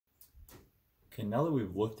Okay, now that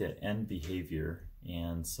we've looked at end behavior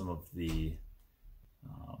and some of the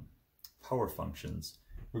power functions,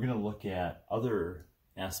 we're going to look at other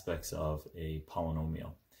aspects of a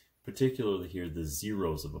polynomial, particularly here the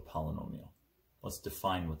zeros of a polynomial. Let's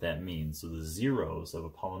define what that means. So the zeros of a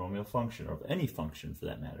polynomial function, or of any function for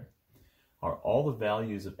that matter, are all the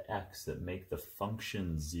values of x that make the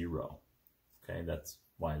function zero. Okay, that's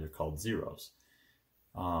why they're called zeros.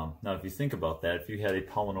 Now if you think about that, if you had a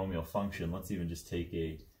polynomial function, let's even just take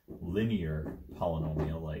a linear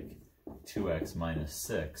polynomial like 2x minus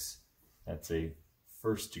 6, that's a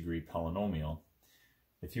first degree polynomial.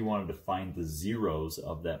 If you wanted to find the zeros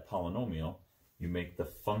of that polynomial, you make the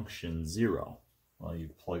function 0. Well, you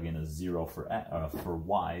plug in a 0 for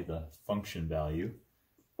y, the function value,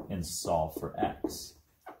 and solve for x,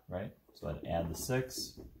 right? So I'd add the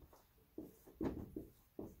 6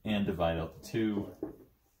 and divide out the 2,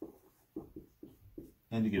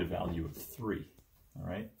 and to get a value of 3, all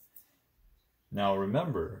right? Now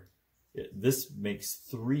remember, this makes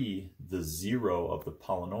 3 the 0 of the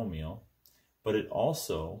polynomial, but it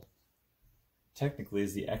also technically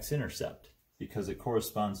is the x-intercept because it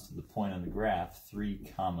corresponds to the point on the graph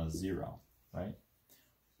 3, 0, right?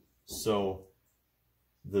 So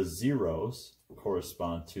the zeros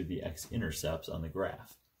correspond to the x-intercepts on the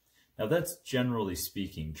graph. Now that's generally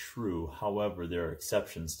speaking true, however there are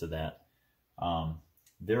exceptions to that.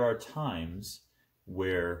 There are times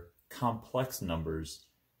where complex numbers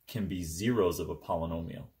can be zeros of a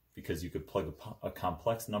polynomial because you could plug a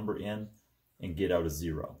complex number in and get out a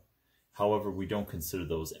 0. However, we don't consider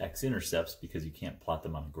those x-intercepts because you can't plot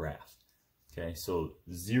them on a graph. Okay, so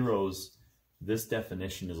zeros, this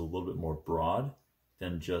definition is a little bit more broad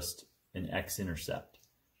than just an x-intercept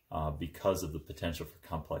because of the potential for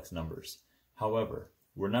complex numbers. However,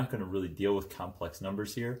 we're not going to really deal with complex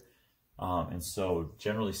numbers here, and so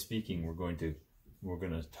generally speaking, we're going to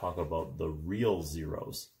talk about the real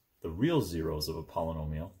zeros. The real zeros of a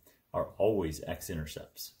polynomial are always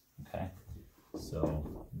x-intercepts. Okay,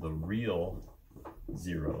 so the real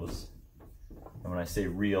zeros, and when I say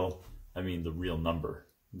real, I mean the real number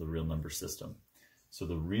system. So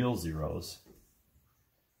the real zeros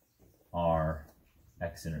are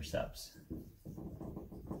x-intercepts.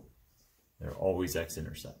 They're always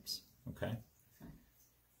x-intercepts, okay?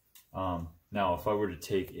 Now, if I were to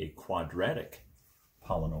take a quadratic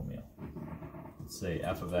polynomial, let's say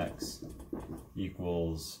f of x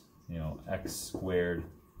equals, x squared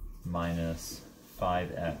minus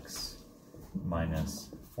 5x minus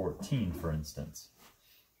 14, for instance.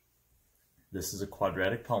 This is a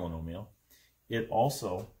quadratic polynomial. It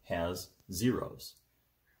also has zeros.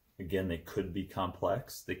 Again, they could be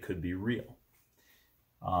complex, they could be real.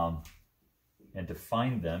 And to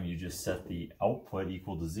find them, you just set the output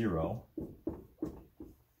equal to 0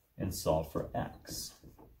 and solve for x.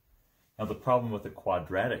 Now the problem with a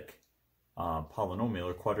quadratic polynomial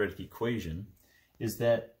or quadratic equation is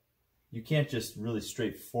that you can't just really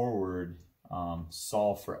straightforward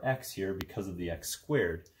solve for x here because of the x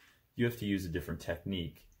squared. You have to use a different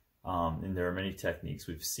technique. And there are many techniques.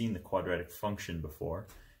 We've seen the quadratic function before.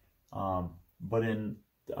 But in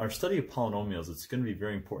our study of polynomials, it's going to be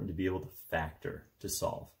very important to be able to factor to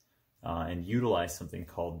solve and utilize something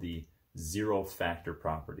called the zero factor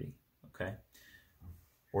property, okay?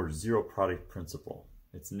 Or zero product principle.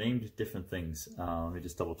 It's named different things. Let me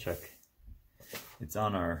just double check. It's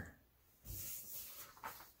on our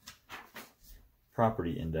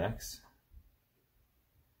property index.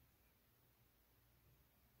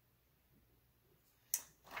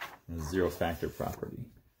 The zero factor property.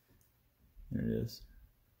 There it is.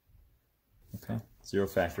 Okay, zero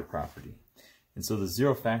factor property. And so the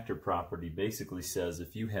zero factor property basically says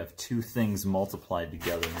if you have two things multiplied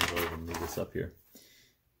together, let me go ahead and move this up here.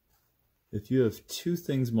 If you have two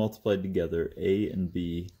things multiplied together, A and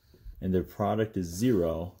B, and their product is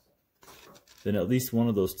 0, then at least one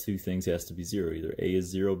of those two things has to be 0. Either A is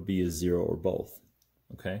 0, B is 0, or both.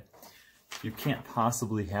 Okay? You can't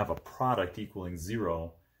possibly have a product equaling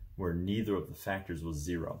 0 where neither of the factors was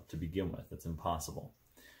 0 to begin with. That's impossible.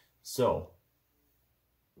 So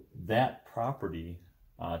that property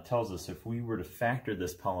tells us if we were to factor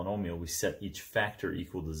this polynomial, we set each factor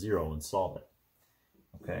equal to 0 and solve it.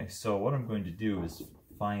 Okay, so what I'm going to do is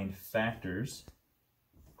find factors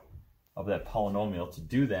of that polynomial. To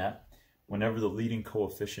do that, whenever the leading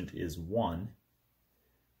coefficient is 1,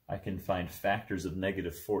 I can find factors of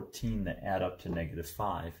negative 14 that add up to negative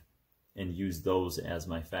 5 and use those as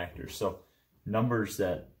my factors. So numbers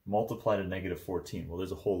that multiply to negative 14, well,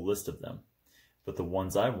 there's a whole list of them. But the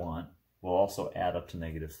ones I want will also add up to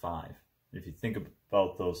negative 5. If you think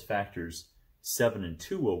about those factors 7 and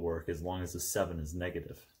 2 will work as long as the 7 is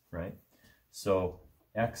negative, right? So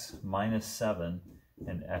x minus 7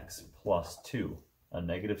 and x plus 2, a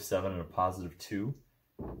negative 7 and a positive 2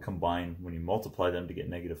 combine when you multiply them to get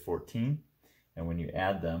negative 14, and when you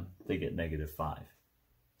add them, they get negative 5.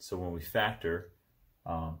 So when we factor,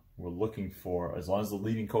 we're looking for, as long as the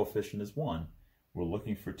leading coefficient is 1, we're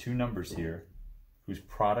looking for two numbers here whose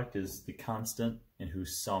product is the constant and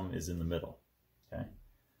whose sum is in the middle. Okay.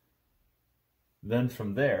 Then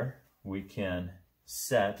from there, we can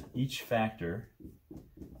set each factor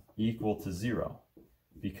equal to 0,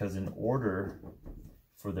 because in order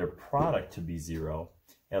for their product to be 0,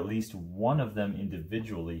 at least one of them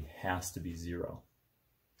individually has to be 0.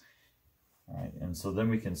 All right, and so then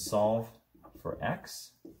we can solve for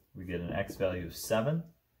x. We get an x value of 7,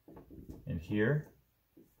 and here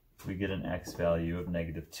we get an x value of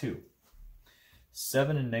negative 2.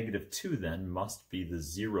 7 and negative 2 then must be the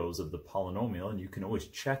zeros of the polynomial, and you can always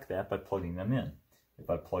check that by plugging them in. If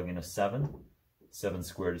I plug in a 7, 7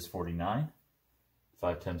 squared is 49.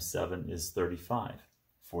 5 times 7 is 35.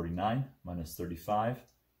 49 minus 35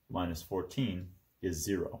 minus 14 is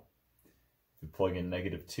 0. If we plug in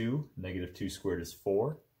negative 2 squared is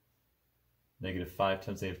 4. Negative 5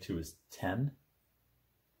 times negative 2 is 10.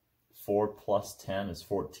 4 plus 10 is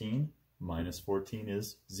 14. Minus 14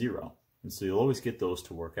 is 0. And so you'll always get those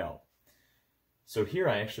to work out. So here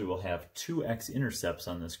I actually will have two x-intercepts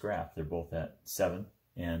on this graph. They're both at 7,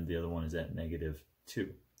 and the other one is at negative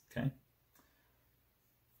 2. Okay?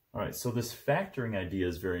 All right, so this factoring idea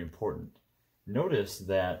is very important. Notice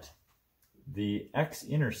that the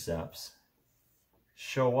x-intercepts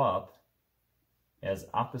show up as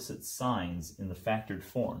opposite signs in the factored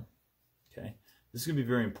form. Okay? This is going to be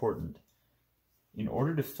very important. In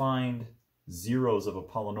order to find zeros of a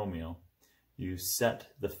polynomial, you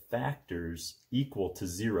set the factors equal to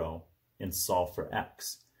 0 and solve for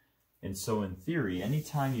x. And so in theory,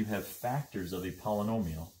 anytime you have factors of a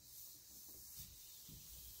polynomial,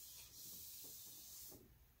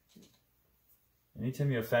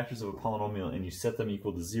 and you set them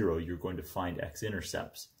equal to 0, you're going to find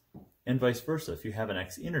x-intercepts. And vice versa. If you have an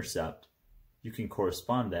x-intercept, you can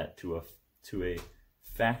correspond that to a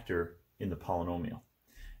factor in the polynomial.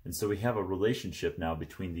 And so we have a relationship now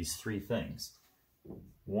between these three things.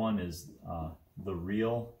 One is the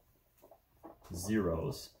real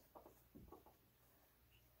zeros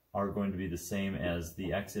are going to be the same as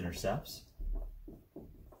the x-intercepts.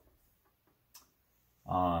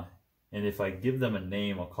 And if I give them a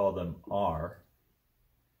name, I'll call them r.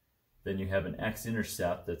 Then you have an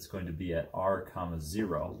x-intercept that's going to be at r comma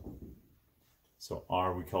 0. So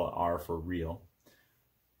r, we call it r for real.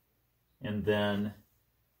 And then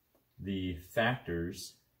the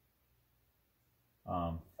factors,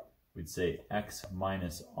 we'd say x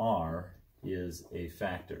minus r is a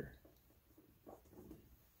factor.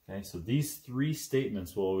 Okay, so these three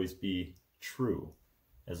statements will always be true.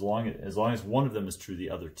 As long as one of them is true, the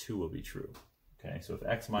other two will be true. Okay, so if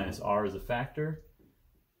x minus r is a factor,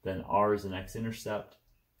 then r is an x-intercept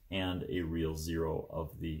and a real zero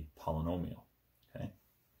of the polynomial. Okay.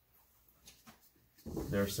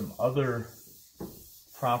 There are some other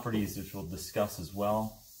properties which we'll discuss as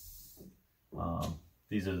well.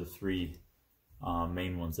 These are the three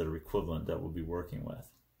main ones that are equivalent that we'll be working with.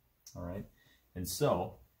 All right, and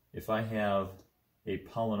so if I have a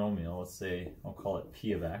polynomial, let's say I'll call it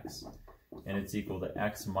p of x, and it's equal to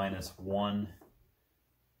x minus 1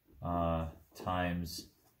 times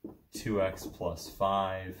 2x plus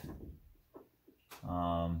 5.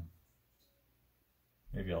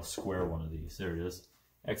 Maybe I'll square one of these. There it is.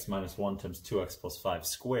 X minus 1 times 2x plus 5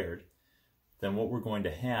 squared. Then what we're going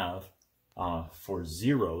to have for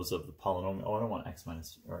zeros of the polynomial, oh, I don't want x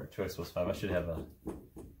minus, or 2x plus 5. I should have a,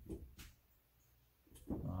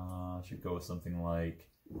 I should go with something like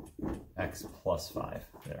x plus 5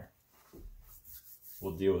 there.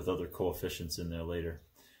 We'll deal with other coefficients in there later.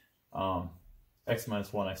 X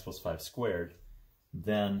minus 1, x plus 5 squared.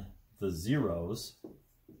 Then the zeros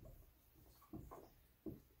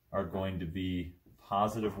are going to be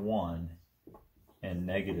positive 1 and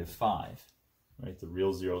negative 5. Right? The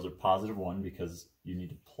real zeros are positive 1 because you need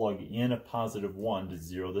to plug in a positive 1 to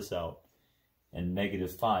zero this out, and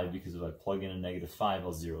negative 5 because if I plug in a negative 5,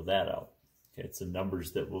 I'll zero that out. Okay, it's the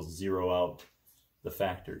numbers that will zero out the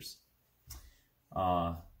factors.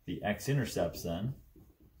 The x-intercepts then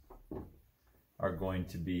are going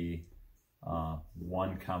to be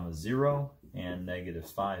 1 comma 0 and negative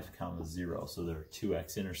 5 comma 0. So there are two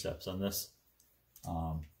x-intercepts on this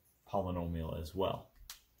polynomial as well.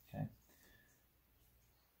 Okay.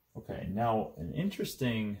 Okay, now an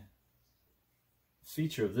interesting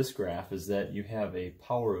feature of this graph is that you have a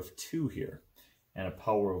power of 2 here and a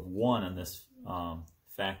power of 1 on this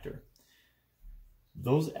factor.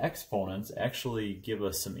 Those exponents actually give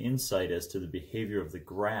us some insight as to the behavior of the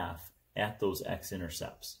graph at those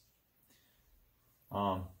x-intercepts.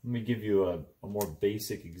 Let me give you a more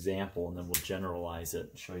basic example, and then we'll generalize it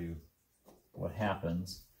and show you what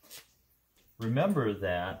happens. Remember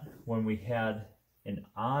that when we had an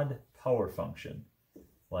odd power function,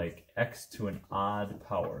 like x to an odd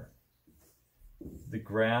power, the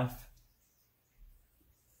graph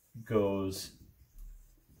goes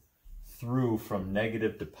through from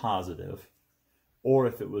negative to positive, or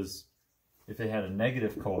if it had a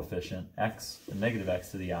negative coefficient, x, a negative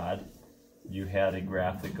x to the odd, you had a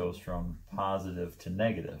graph that goes from positive to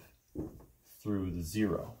negative through the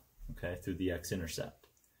 0, okay, through the x-intercept.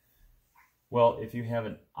 Well, if you have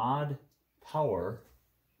an odd power,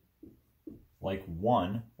 like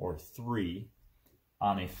 1 or 3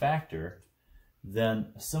 on a factor,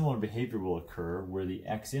 then a similar behavior will occur where the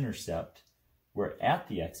x-intercept, where at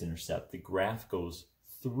the x-intercept, the graph goes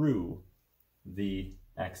through the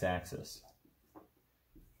x-axis.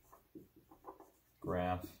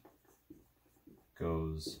 Graph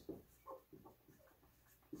goes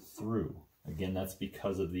through. Again, that's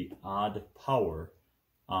because of the odd power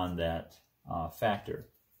on that factor.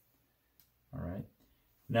 All right.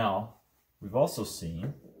 Now, we've also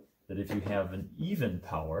seen that if you have an even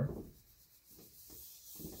power,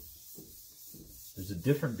 there's a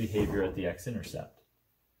different behavior at the x-intercept.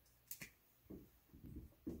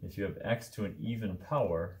 If you have x to an even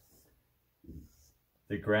power,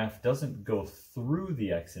 the graph doesn't go through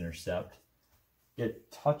the x-intercept,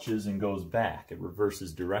 it touches and goes back. It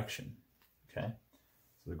reverses direction. Okay?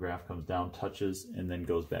 So the graph comes down, touches, and then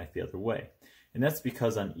goes back the other way. And that's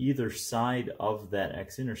because on either side of that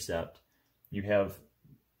x-intercept, you have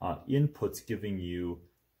inputs giving you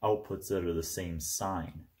outputs that are the same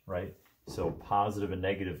sign, right? So positive and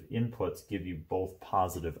negative inputs give you both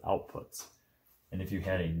positive outputs. And if you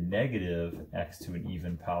had a negative x to an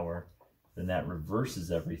even power, then that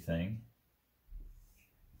reverses everything.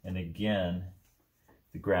 And again,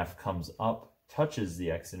 the graph comes up, touches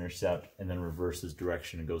the x-intercept, and then reverses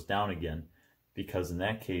direction and goes down again, because in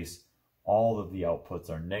that case, all of the outputs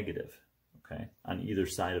are negative, okay, on either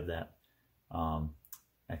side of that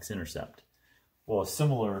x-intercept. Well, a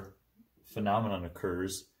similar phenomenon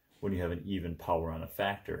occurs when you have an even power on a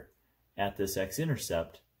factor. At this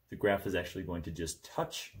x-intercept, the graph is actually going to just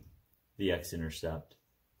touch the x-intercept,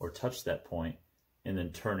 or touch that point, and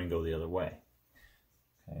then turn and go the other way.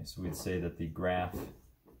 Okay, so we'd say that the graph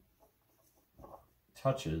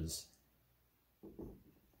touches,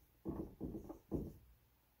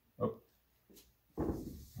 oh,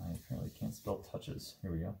 I apparently can't spell touches,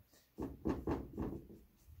 here we go.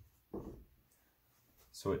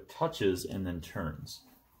 So it touches and then turns.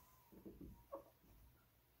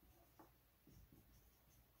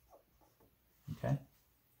 Okay.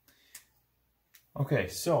 Okay,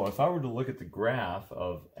 so if I were to look at the graph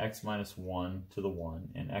of x minus 1 to the 1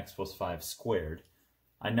 and x plus 5 squared,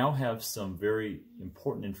 I now have some very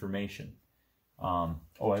important information.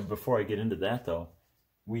 Before I get into that though,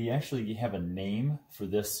 we actually have a name for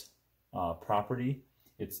this property.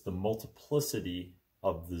 It's the multiplicity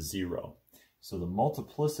of the 0. So the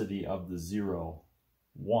multiplicity of the 0,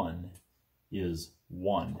 1, is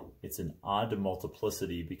 1. It's an odd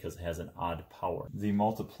multiplicity because it has an odd power. The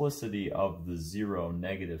multiplicity of the 0,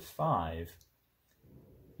 negative 5,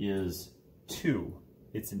 is 2.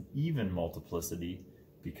 It's an even multiplicity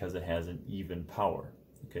because it has an even power.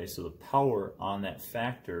 Okay, so the power on that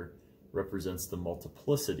factor represents the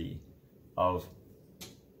multiplicity of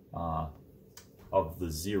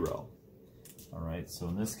the 0. All right, so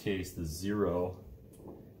in this case, the 0,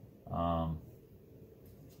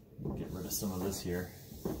 get rid of some of this here.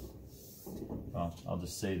 I'll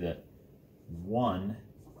just say that 1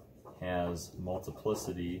 has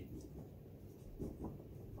multiplicity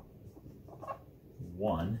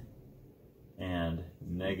 1, and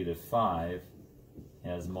negative 5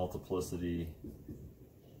 has multiplicity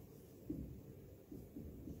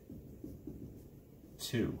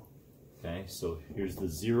 2. Okay, so here's the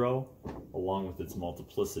 0 along with its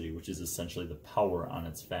multiplicity, which is essentially the power on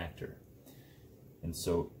its factor. And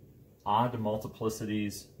so odd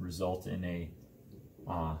multiplicities result in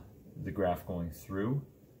the graph going through.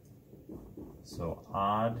 So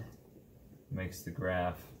odd makes the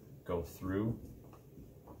graph go through.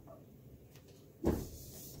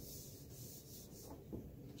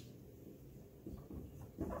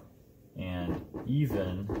 And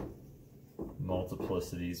even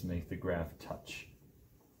multiplicities make the graph touch.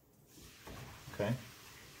 Okay?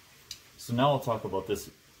 So now I'll talk about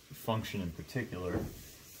this function in particular.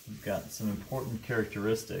 We've got some important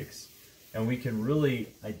characteristics, and we can really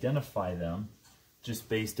identify them just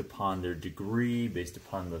based upon their degree, based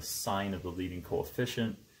upon the sign of the leading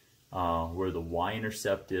coefficient, where the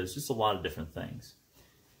y-intercept is, just a lot of different things.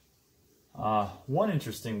 One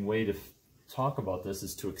interesting way to talk about this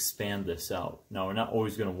is to expand this out. Now, we're not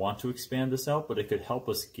always going to want to expand this out, but it could help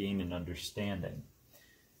us gain an understanding.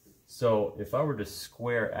 So if I were to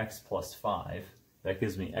square x plus 5, that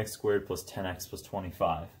gives me x squared plus 10x plus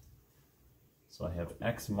 25. So I have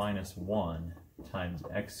x minus 1 times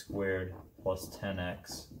x squared plus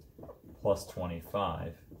 10x plus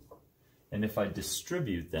 25. And if I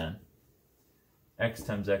distribute then, x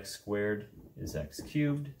times x squared is x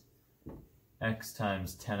cubed, x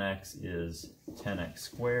times 10x is 10x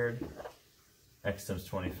squared, x times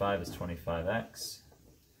 25 is 25x,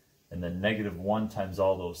 and then negative 1 times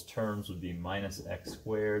all those terms would be minus x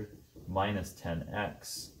squared, minus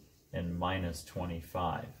 10x, and minus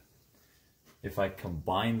 25. If I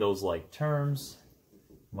combine those like terms,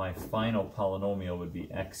 my final polynomial would be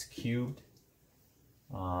x cubed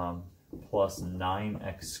plus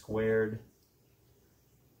 9x squared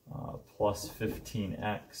plus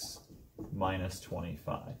 15x minus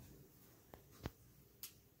 25.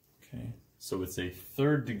 Okay, so it's a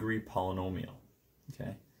third degree polynomial.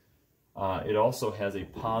 Okay, it also has a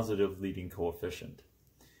positive leading coefficient.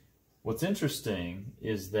 What's interesting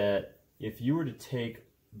is that if you were to take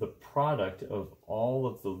the product of all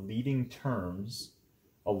of the leading terms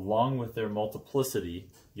along with their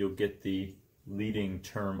multiplicity, you'll get the leading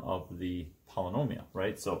term of the polynomial,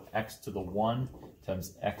 right? So x to the 1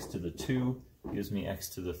 times x to the 2 gives me x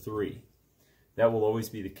to the 3. That will always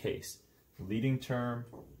be the case. Leading term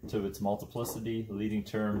to its multiplicity, leading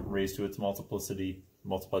term raised to its multiplicity,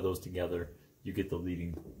 multiply those together, you get the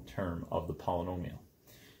leading term of the polynomial.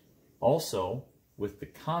 Also, with the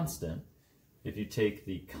constant, if you take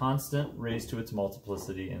the constant raised to its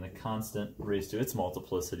multiplicity and the constant raised to its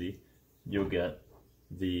multiplicity, you'll get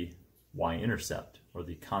the y-intercept, or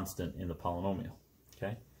the constant in the polynomial.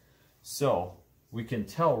 Okay? So we can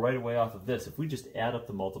tell right away off of this, if we just add up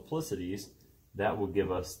the multiplicities, that will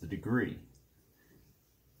give us the degree.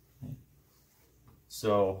 Okay?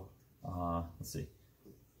 So let's see.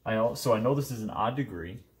 So I know this is an odd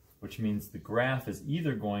degree, which means the graph is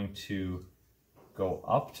either going to go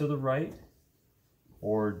up to the right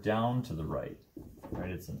or down to the right. Right?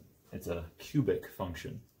 It's a cubic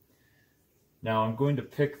function. Now I'm going to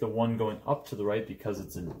pick the one going up to the right because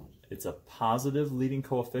it's a positive leading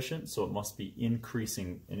coefficient, so it must be an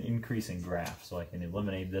increasing graph. So I can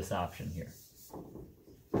eliminate this option here.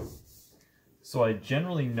 So I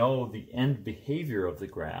generally know the end behavior of the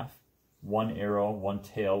graph. One arrow, one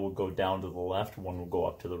tail will go down to the left, one will go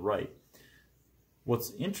up to the right.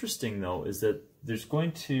 What's interesting though is that there's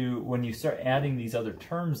going to, when you start adding these other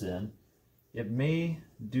terms in, it may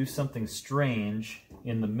do something strange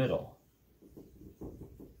in the middle.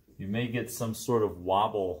 You may get some sort of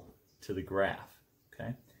wobble to the graph,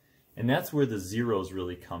 okay? And that's where the zeros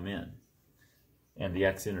really come in, and the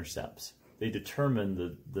x-intercepts. They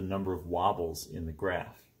determine the number of wobbles in the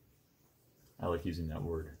graph. I like using that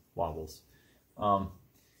word, wobbles.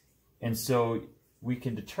 And so we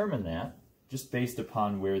can determine that just based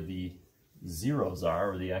upon where the zeros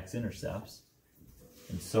are, or the x-intercepts.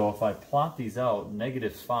 And so if I plot these out,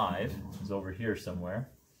 negative 5 is over here somewhere.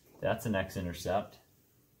 That's an x-intercept.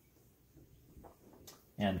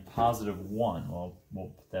 And positive 1, well, we'll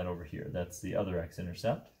put that over here. That's the other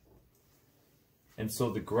x-intercept. And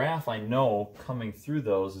so the graph, I know, coming through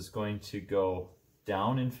those is going to go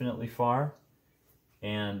down infinitely far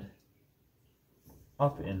and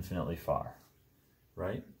up infinitely far,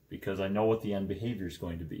 right? Because I know what the end behavior is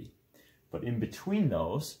going to be. But in between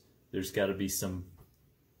those, there's got to be some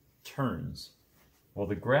turns. Well,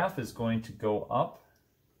 the graph is going to go up.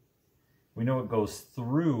 We know it goes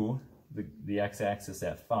through the x-axis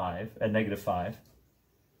at negative 5,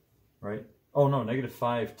 right? Oh no, negative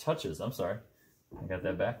 5 touches, I'm sorry. I got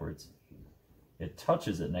that backwards. It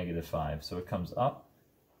touches at negative 5, so it comes up,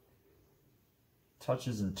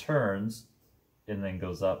 touches and turns, and then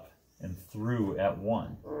goes up and through at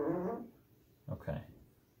 1. Okay.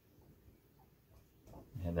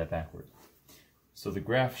 I had that backwards. So the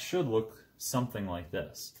graph should look something like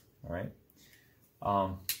this, all right?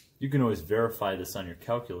 You can always verify this on your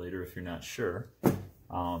calculator if you're not sure,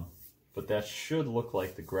 but that should look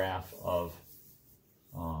like the graph of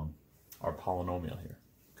our polynomial here,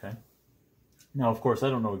 okay? Now, of course,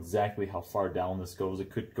 I don't know exactly how far down this goes.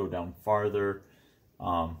 It could go down farther,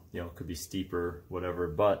 it could be steeper, whatever,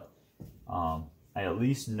 but I at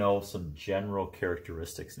least know some general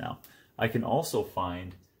characteristics now. I can also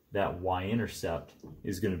find that y-intercept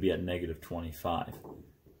is going to be at negative 25.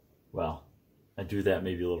 Well, I do that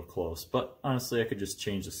maybe a little close, but honestly I could just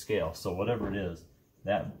change the scale. So whatever it is,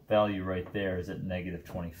 that value right there is at negative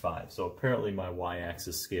 25. So apparently my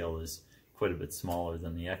y-axis scale is quite a bit smaller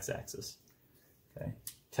than the x-axis. Okay.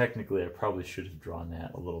 Technically I probably should have drawn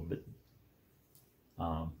that a little bit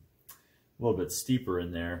steeper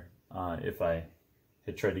in there if I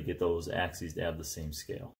had tried to get those axes to have the same scale.